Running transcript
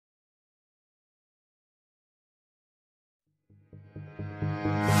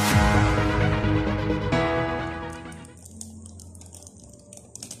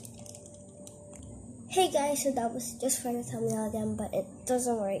guys, so that was just for the thumbnail again, but it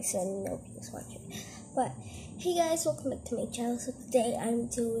doesn't work, so nobody's watching. But hey guys, welcome back to my channel. So today I'm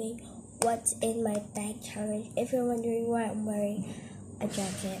doing what's in my bag challenge. If you're wondering why I'm wearing a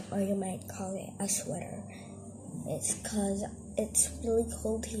jacket, or you might call it a sweater, it's because it's really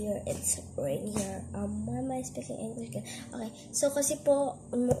cold here. It's rain here. Why am I speaking English? Okay, so kasi po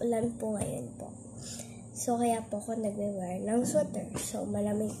umuulan po ngayon po. So kaya po ako nagwe-wear ng sweater. So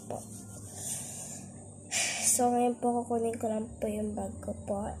malamig po. So, ngayon po, kukunin ko lang po yung bag ko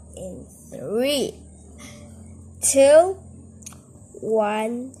po in 3, 2,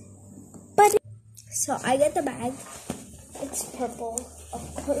 1, but so, I got the bag. It's purple, of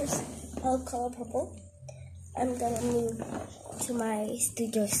course. I'll color purple. I'm gonna move to my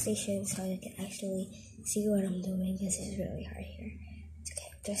studio station so you can actually see what I'm doing because it's really hard here. It's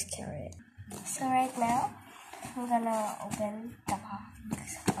okay, just carry it. So, right now, I'm gonna open the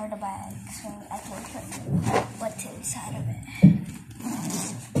box or the bag so I can show you what's inside of it.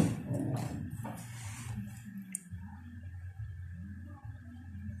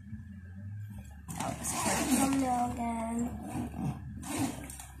 That was for the thumbnail again.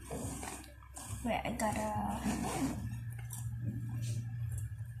 Wait, I gotta.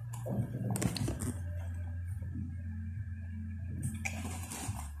 Okay.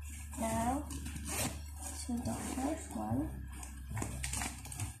 Now. So the first one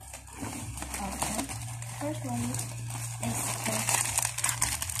is the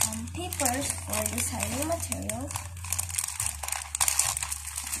papers for designing material.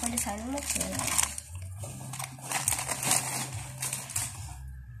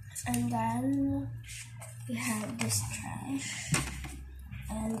 And then we have this trash.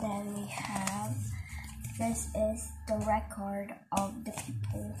 And then we have, this is the record of the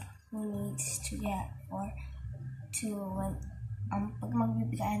people who needs to get or to pag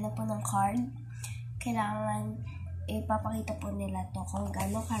magbibigay na po ng card, kailangan ipapakita po nila to kung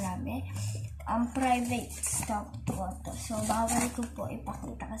gaano karami. Private stuff po to. So, bawal ko po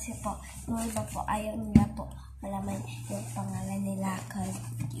ipakita kasi po yung iba po ayaw nila po malaman yung pangalan nila kasi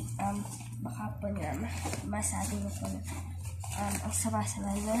baka po nila masabi mo po na ang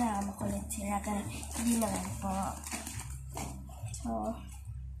sama-sama nila, makulit sila, kaya hindi naman po. So,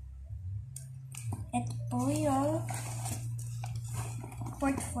 ito po yung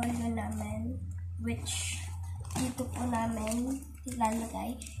portfolio namin, which dito po namin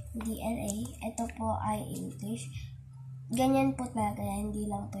ilalagay DNA. Ito po ay English. Ganyan po talaga, hindi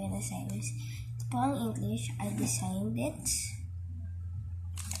lang po yan sa English. Ito po ang English. I designed it.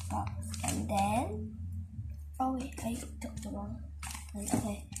 And then, oh wait, I took the wrong.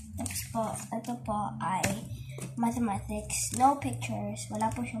 Okay. Next po, ito po ay mathematics. No pictures. Wala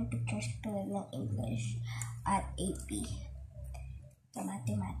po siyang pictures tulad ng English at AP. The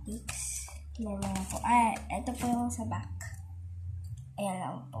mathematics. Tingnan lang po. Ito po yung sa back. Ayan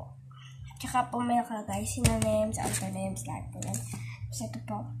lang po. Tsaka po may nakalagay synonyms, antonyms, lahat po yan. So ito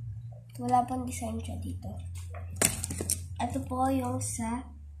po. Wala pong design siya dito. Ito po yung sa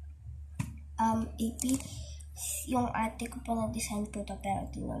AP. Yung ate ko po na-design po ito, pero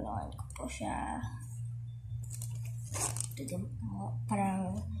tinulungan ko po siya. Ito din po.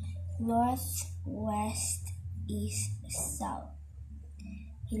 Parang north, west, east, south.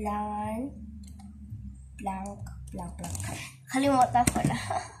 Kailangan blank. Kalimutan ko na.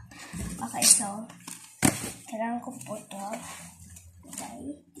 Okay, so kailangan ko po ito.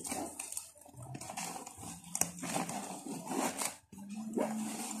 Okay, dito.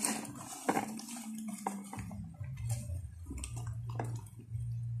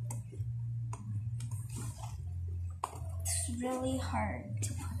 It's really hard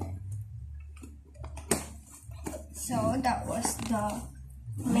to put it. So that was the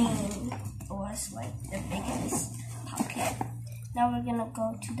main, was like the biggest pocket. Now we're gonna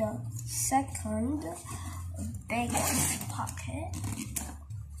go to the second biggest pocket.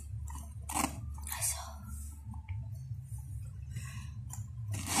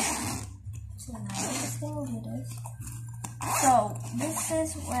 So now I'm just gonna do this. So this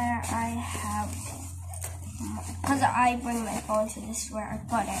is where I have, because I bring my phone, so this is where I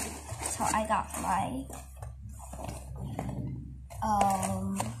put it. So I got my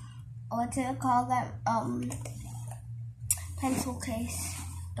what do you call that? Pencil case.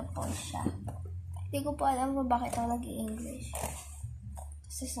 Ito po siya. Hindi ko po alam kung bakit ako nag-i-English.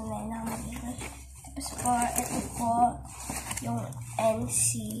 Kasi sanay na ako mag-English. Tapos po, ito po yung NC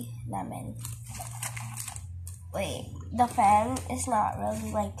namin. Wait, the fan is not really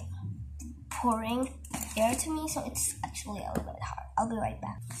like pouring air to me, so it's actually a little bit hard. I'll be right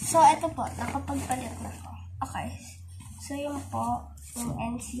back. So, ito po, nakapagpalit na ako. Okay. So, yung po, yung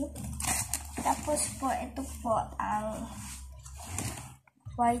NC. Tapos po, ito po ang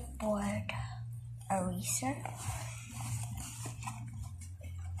whiteboard eraser.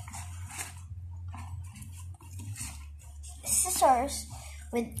 Scissors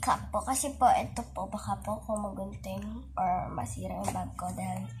with cup po. Kasi po, ito po, baka po kung magunting or masira yung bag ko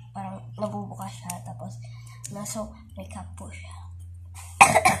dahil parang nabubuka siya. Tapos, so, may cup po siya.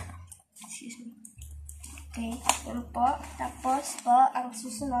 Excuse me. Okay, yun po. Tapos po, ang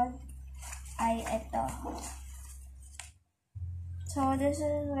susunod ay ito. So, this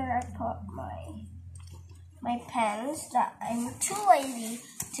is where I put my pens that I'm too lazy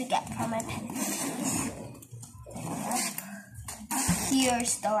to get from my pen case.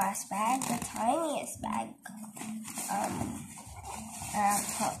 Here's the last bag, the tiniest bag. I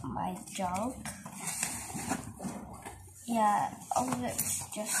put my junk. Yeah, all of it's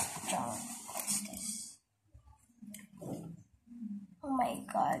just junk. What's this? Oh my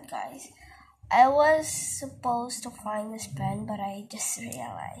god, guys. I was supposed to find this pen, but I just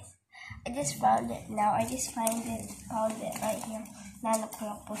realized. I just found it now. I just found it right here.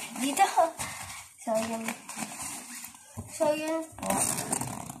 Nanapulak po siya dito. So, yun po.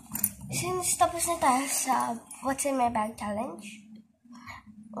 Since tapos na tayo sa What's in My Bag Challenge,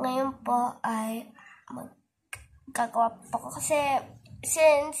 ngayon po ay magkagawa po ko. Kasi,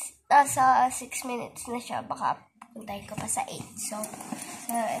 since nasa 6 minutes na siya, baka puntahin ko pa sa 8. So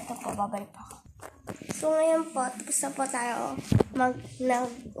ito po, babalik po ako. So, ngayon po, tapos na po tayo ng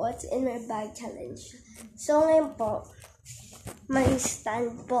What's in My Bag Challenge. So, ngayon po, may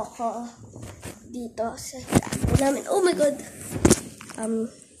stand po ko dito sa stand namin. Oh my god!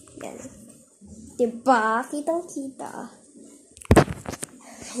 Yan. Diba? Kitang-kita.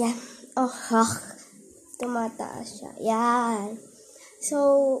 Yan. Oh, tumataas siya. Yan. So,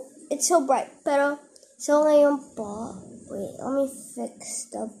 it's so bright. Pero, so ngayon po, wait, let me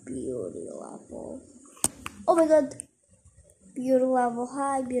fix the beauty level. Oh my god! Beauty level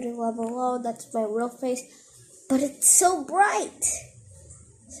high, beauty level low. That's my real face. But it's so bright!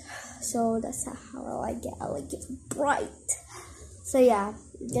 So, that's how I like it bright. So, yeah.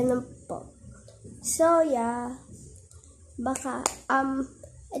 Ganun po. So, yeah. Baka,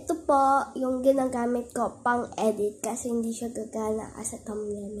 ito po yung ginagamit ko pang edit kasi hindi siya gagana as a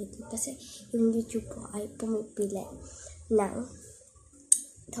thumbnail medyo. Kasi yung YouTube po ay pumipili ng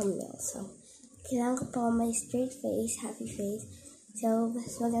thumbnail. So, kailangan ko po may straight face, happy face. So,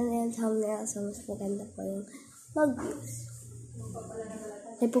 mas maganda yung thumbnail. So, mas maganda po yung mag-views.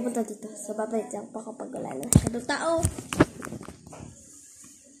 May pupunta dito. So, babalik lang po kapag wala na masyadong tao.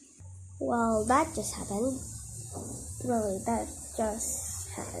 Well, that just happened. Really, that just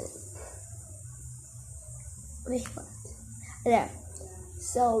happened. Wait, what? There.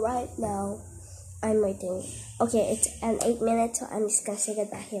 So, right now, I'm waiting. Okay, it's an 8 minutes, so I'm just gonna say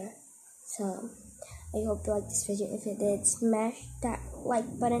goodbye here. So, I hope you like this video. If you did, smash that like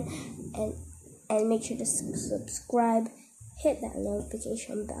button and make sure to subscribe. Hit that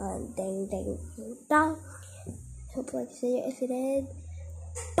notification bell and ding dong. Hope you like this video. If you did,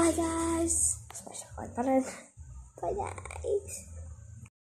 bye guys. Smash that like button. Bye guys.